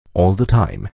all the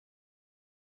time.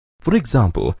 For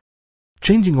example,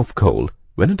 changing of coal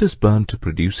when it is burned to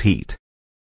produce heat,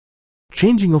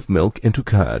 changing of milk into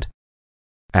curd,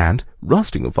 and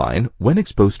rusting of iron when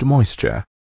exposed to moisture.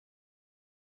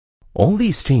 All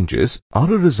these changes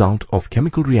are a result of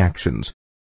chemical reactions.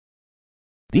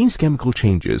 These chemical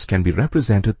changes can be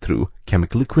represented through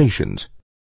chemical equations.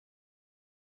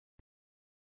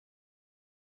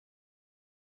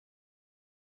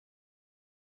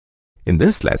 In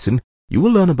this lesson, you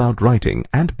will learn about writing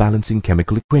and balancing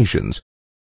chemical equations.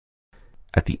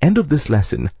 At the end of this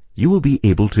lesson, you will be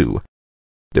able to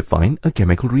define a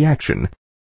chemical reaction,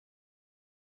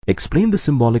 explain the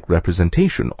symbolic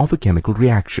representation of a chemical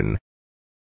reaction,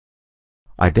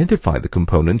 identify the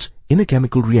components in a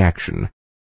chemical reaction,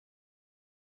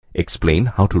 explain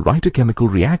how to write a chemical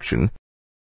reaction,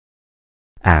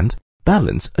 and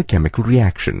balance a chemical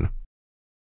reaction.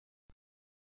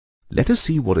 Let us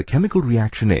see what a chemical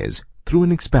reaction is through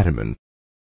an experiment.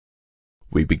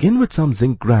 We begin with some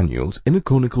zinc granules in a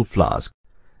conical flask.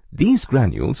 These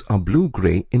granules are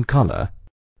blue-gray in color.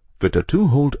 Fit a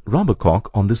 2-holed rubber cork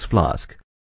on this flask.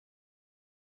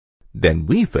 Then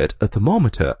we fit a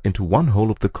thermometer into one hole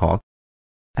of the cork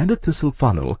and a thistle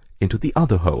funnel into the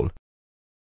other hole.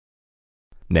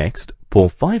 Next, pour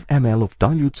 5 ml of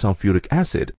dilute sulfuric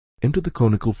acid into the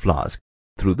conical flask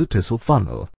through the thistle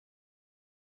funnel.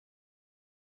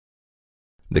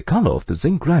 The color of the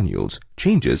zinc granules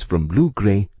changes from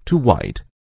blue-gray to white.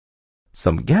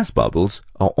 Some gas bubbles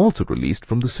are also released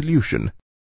from the solution.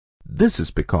 This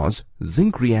is because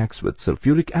zinc reacts with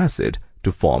sulfuric acid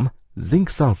to form zinc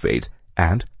sulfate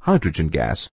and hydrogen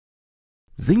gas.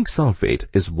 Zinc sulfate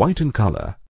is white in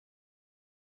color.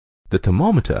 The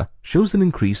thermometer shows an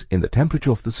increase in the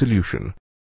temperature of the solution.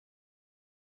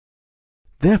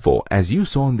 Therefore, as you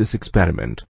saw in this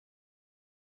experiment,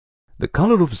 the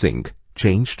color of zinc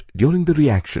changed during the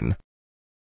reaction.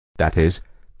 That is,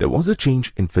 there was a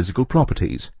change in physical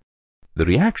properties. The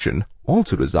reaction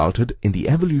also resulted in the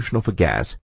evolution of a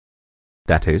gas.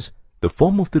 That is, the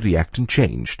form of the reactant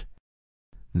changed.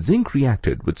 Zinc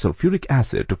reacted with sulfuric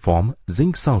acid to form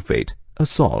zinc sulfate, a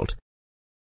salt.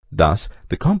 Thus,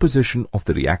 the composition of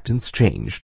the reactants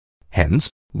changed. Hence,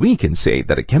 we can say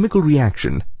that a chemical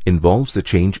reaction involves a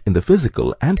change in the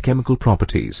physical and chemical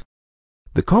properties,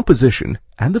 the composition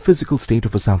and the physical state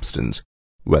of a substance,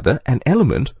 whether an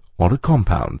element or a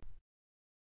compound.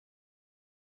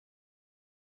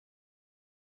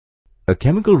 A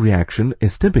chemical reaction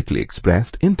is typically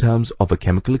expressed in terms of a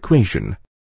chemical equation.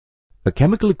 A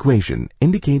chemical equation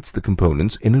indicates the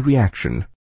components in a reaction,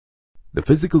 the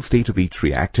physical state of each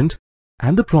reactant,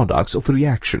 and the products of a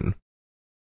reaction.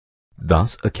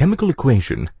 Thus, a chemical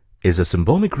equation is a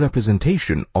symbolic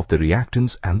representation of the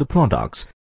reactants and the products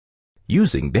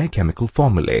using their chemical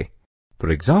formulae. For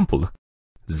example,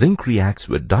 zinc reacts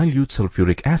with dilute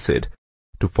sulfuric acid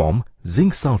to form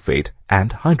zinc sulfate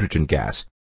and hydrogen gas.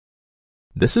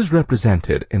 This is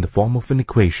represented in the form of an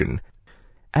equation,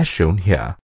 as shown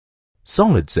here.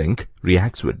 Solid zinc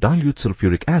reacts with dilute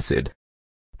sulfuric acid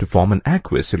to form an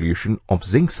aqueous solution of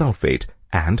zinc sulfate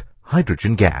and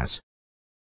hydrogen gas.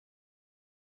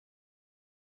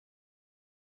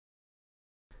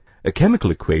 A chemical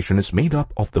equation is made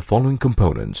up of the following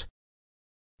components.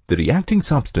 The reacting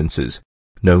substances,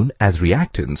 known as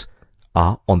reactants,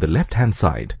 are on the left-hand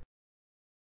side.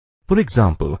 For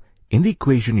example, in the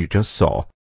equation you just saw,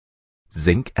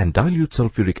 zinc and dilute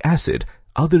sulfuric acid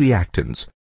are the reactants.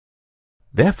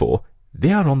 Therefore,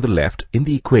 they are on the left in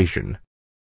the equation.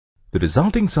 The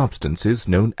resulting substances,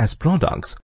 known as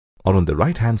products, are on the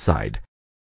right-hand side.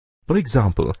 For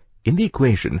example, in the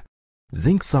equation,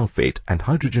 zinc sulfate and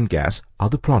hydrogen gas are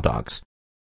the products.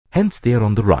 Hence, they are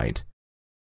on the right.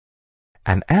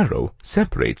 An arrow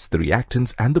separates the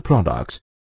reactants and the products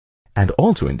and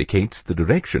also indicates the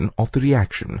direction of the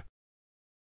reaction.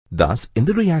 Thus, in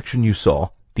the reaction you saw,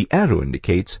 the arrow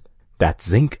indicates that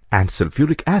zinc and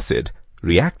sulfuric acid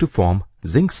react to form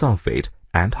zinc sulfate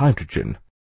and hydrogen.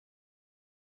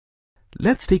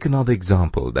 Let's take another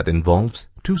example that involves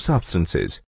two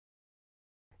substances.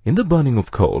 In the burning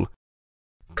of coal,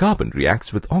 carbon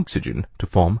reacts with oxygen to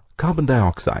form carbon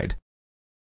dioxide.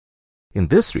 In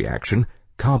this reaction,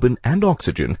 carbon and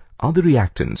oxygen are the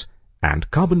reactants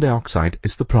and carbon dioxide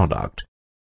is the product.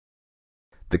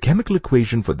 The chemical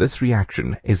equation for this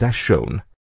reaction is as shown.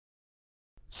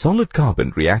 Solid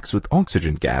carbon reacts with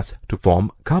oxygen gas to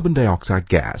form carbon dioxide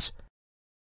gas.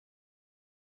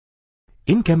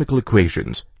 In chemical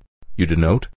equations, you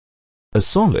denote a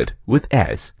solid with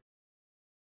S,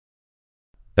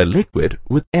 a liquid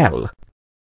with L,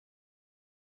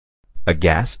 a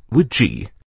gas with G.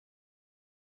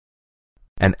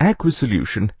 an aqueous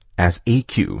solution as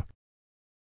AQ.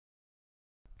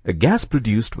 A gas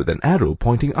produced with an arrow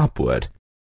pointing upward.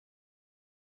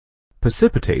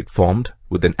 Precipitate formed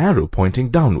with an arrow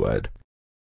pointing downward.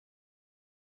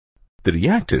 The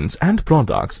reactants and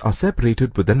products are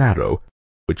separated with an arrow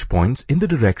which points in the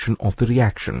direction of the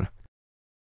reaction.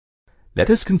 Let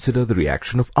us consider the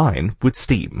reaction of iron with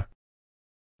steam.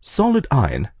 Solid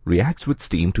iron reacts with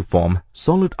steam to form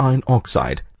solid iron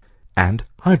oxide and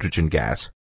hydrogen gas.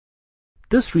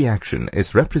 This reaction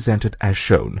is represented as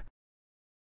shown.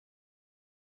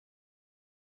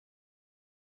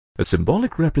 A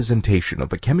symbolic representation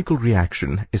of a chemical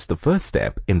reaction is the first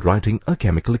step in writing a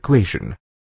chemical equation.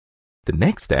 The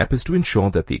next step is to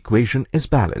ensure that the equation is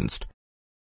balanced,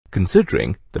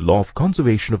 considering the law of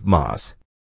conservation of mass.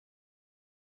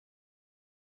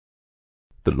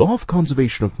 The law of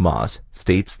conservation of mass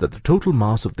states that the total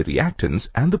mass of the reactants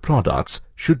and the products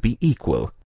should be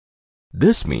equal.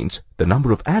 This means the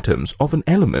number of atoms of an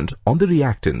element on the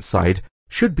reactant side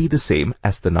should be the same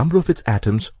as the number of its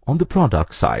atoms on the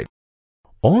product side.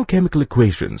 All chemical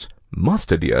equations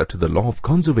must adhere to the law of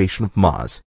conservation of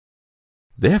mass.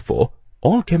 Therefore,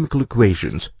 all chemical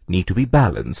equations need to be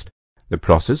balanced. The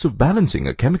process of balancing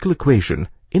a chemical equation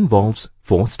involves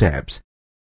 4 steps.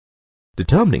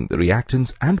 Determining the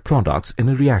reactants and products in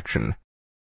a reaction.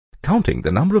 Counting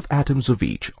the number of atoms of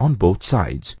each on both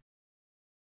sides.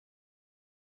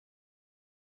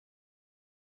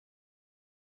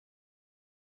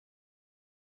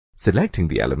 Selecting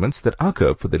the elements that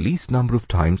occur for the least number of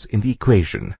times in the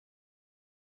equation.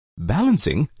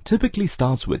 Balancing typically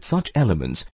starts with such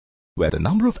elements where the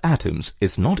number of atoms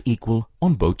is not equal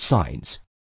on both sides.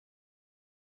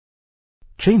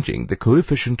 Changing the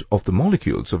coefficient of the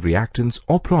molecules of reactants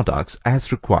or products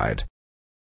as required.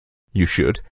 You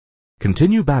should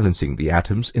continue balancing the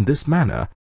atoms in this manner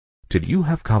till you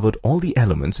have covered all the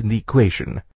elements in the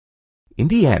equation. In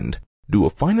the end, do a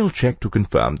final check to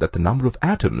confirm that the number of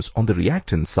atoms on the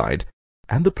reactant side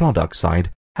and the product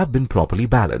side have been properly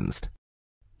balanced.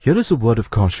 Here is a word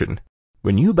of caution.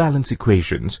 When you balance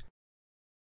equations,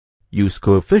 use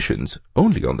coefficients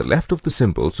only on the left of the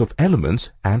symbols of elements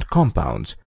and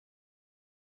compounds.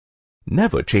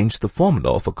 Never change the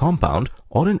formula of a compound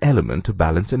or an element to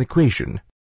balance an equation.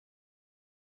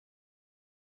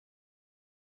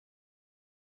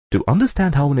 To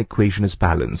understand how an equation is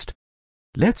balanced,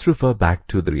 let's refer back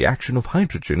to the reaction of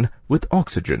hydrogen with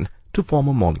oxygen to form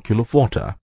a molecule of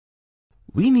water.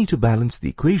 We need to balance the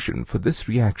equation for this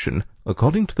reaction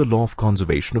according to the law of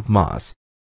conservation of mass.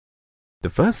 The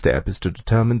first step is to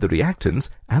determine the reactants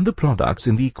and the products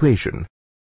in the equation.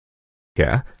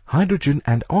 Here, hydrogen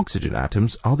and oxygen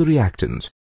atoms are the reactants.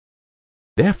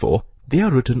 Therefore, they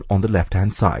are written on the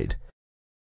left-hand side.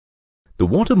 The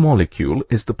water molecule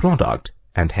is the product,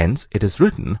 and hence it is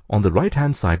written on the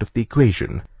right-hand side of the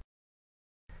equation.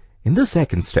 In the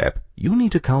second step, you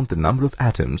need to count the number of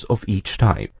atoms of each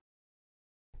type.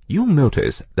 You'll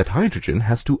notice that hydrogen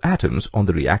has 2 atoms on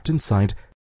the reactant side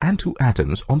and 2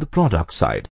 atoms on the product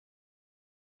side.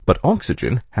 But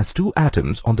oxygen has 2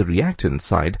 atoms on the reactant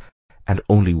side and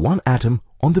only 1 atom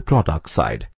on the product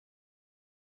side.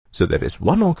 So there is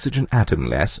 1 oxygen atom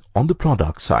less on the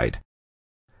product side.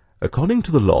 According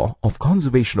to the law of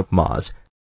conservation of mass,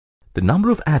 the number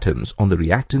of atoms on the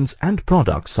reactants and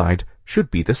product side should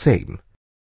be the same.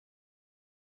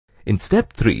 In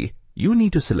step 3, you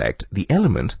need to select the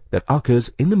element that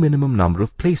occurs in the minimum number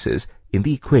of places in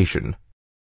the equation.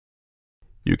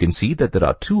 You can see that there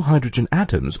are 2 hydrogen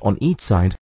atoms on each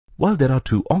side, while there are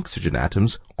 2 oxygen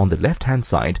atoms on the left-hand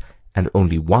side and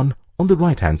only 1 on the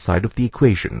right-hand side of the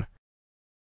equation.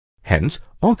 Hence,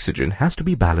 oxygen has to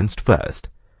be balanced first.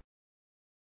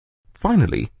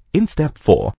 Finally, in step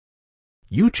 4,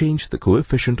 you change the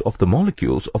coefficient of the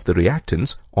molecules of the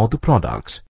reactants or the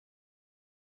products.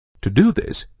 To do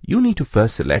this, you need to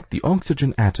first select the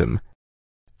oxygen atom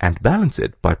and balance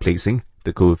it by placing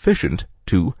the coefficient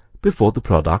 2 before the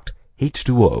product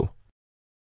H2O.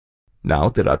 Now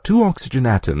there are 2 oxygen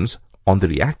atoms on the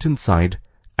reactant side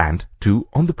and 2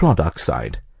 on the product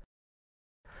side.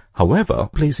 However,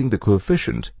 placing the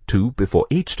coefficient 2 before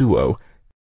H2O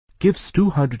gives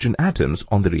 2 hydrogen atoms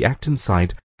on the reactant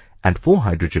side and 4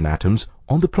 hydrogen atoms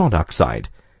on the product side.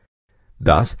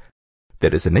 Thus,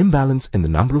 there is an imbalance in the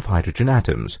number of hydrogen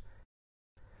atoms.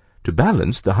 To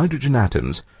balance the hydrogen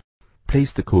atoms,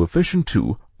 place the coefficient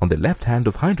 2 on the left hand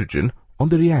of hydrogen on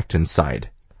the reactant side.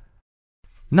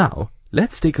 Now,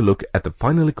 let's take a look at the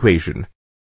final equation.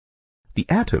 The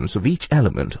atoms of each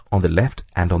element on the left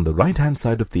and on the right hand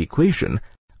side of the equation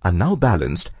are now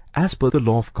balanced as per the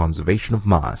law of conservation of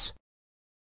mass.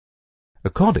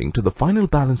 According to the final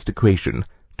balanced equation,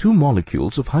 2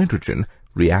 molecules of hydrogen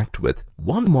react with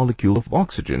 1 molecule of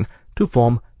oxygen to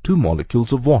form 2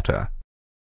 molecules of water.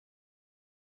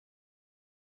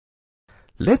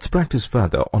 Let's practice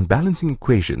further on balancing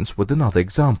equations with another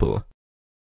example.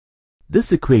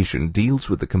 This equation deals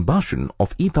with the combustion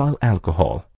of ethyl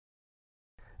alcohol.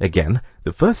 Again,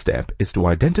 the first step is to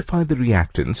identify the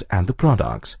reactants and the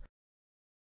products.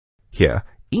 Here,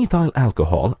 ethyl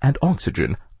alcohol and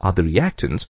oxygen are the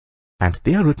reactants, and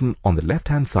they are written on the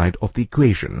left-hand side of the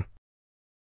equation.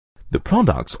 The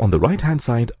products on the right-hand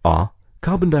side are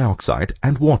carbon dioxide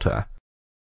and water.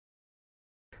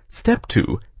 Step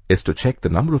 2 is to check the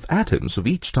number of atoms of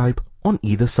each type on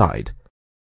either side.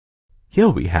 Here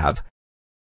we have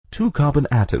 2 carbon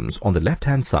atoms on the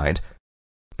left-hand side,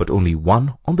 but only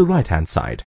 1 on the right-hand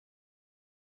side.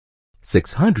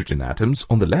 6 hydrogen atoms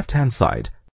on the left-hand side,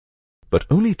 but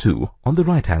only 2 on the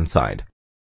right-hand side.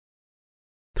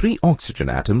 3 oxygen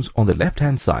atoms on the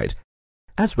left-hand side,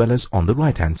 as well as on the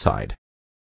right-hand side.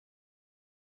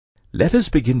 Let us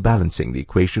begin balancing the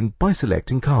equation by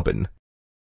selecting carbon.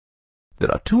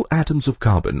 There are 2 atoms of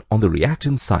carbon on the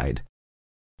reactant side,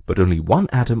 but only 1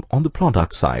 atom on the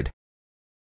product side.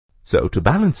 So to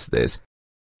balance this,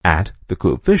 add the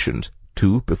coefficient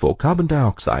 2 before carbon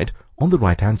dioxide on the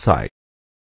right-hand side.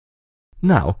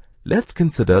 Now, let's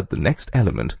consider the next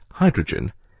element,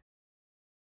 hydrogen.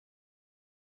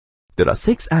 There are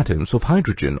 6 atoms of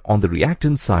hydrogen on the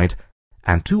reactant side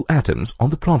and 2 atoms on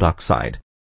the product side.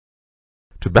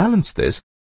 To balance this,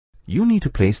 you need to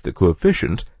place the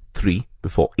coefficient 3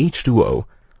 before H2O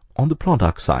on the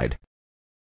product side.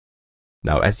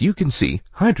 Now, as you can see,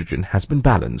 hydrogen has been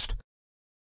balanced.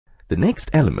 The next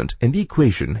element in the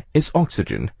equation is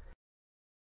oxygen.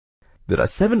 There are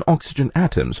 7 oxygen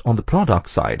atoms on the product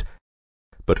side,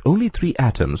 but only 3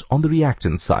 atoms on the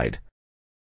reactant side.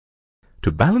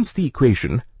 To balance the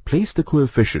equation, place the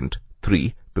coefficient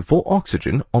 3 before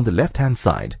oxygen on the left-hand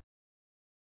side.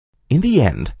 In the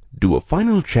end, do a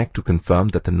final check to confirm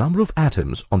that the number of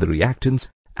atoms on the reactants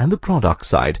and the product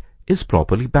side is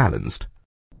properly balanced.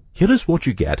 Here is what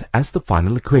you get as the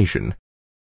final equation.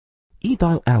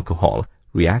 Ethyl alcohol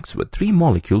reacts with 3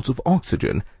 molecules of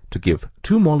oxygen to give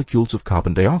 2 molecules of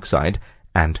carbon dioxide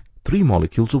and 3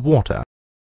 molecules of water.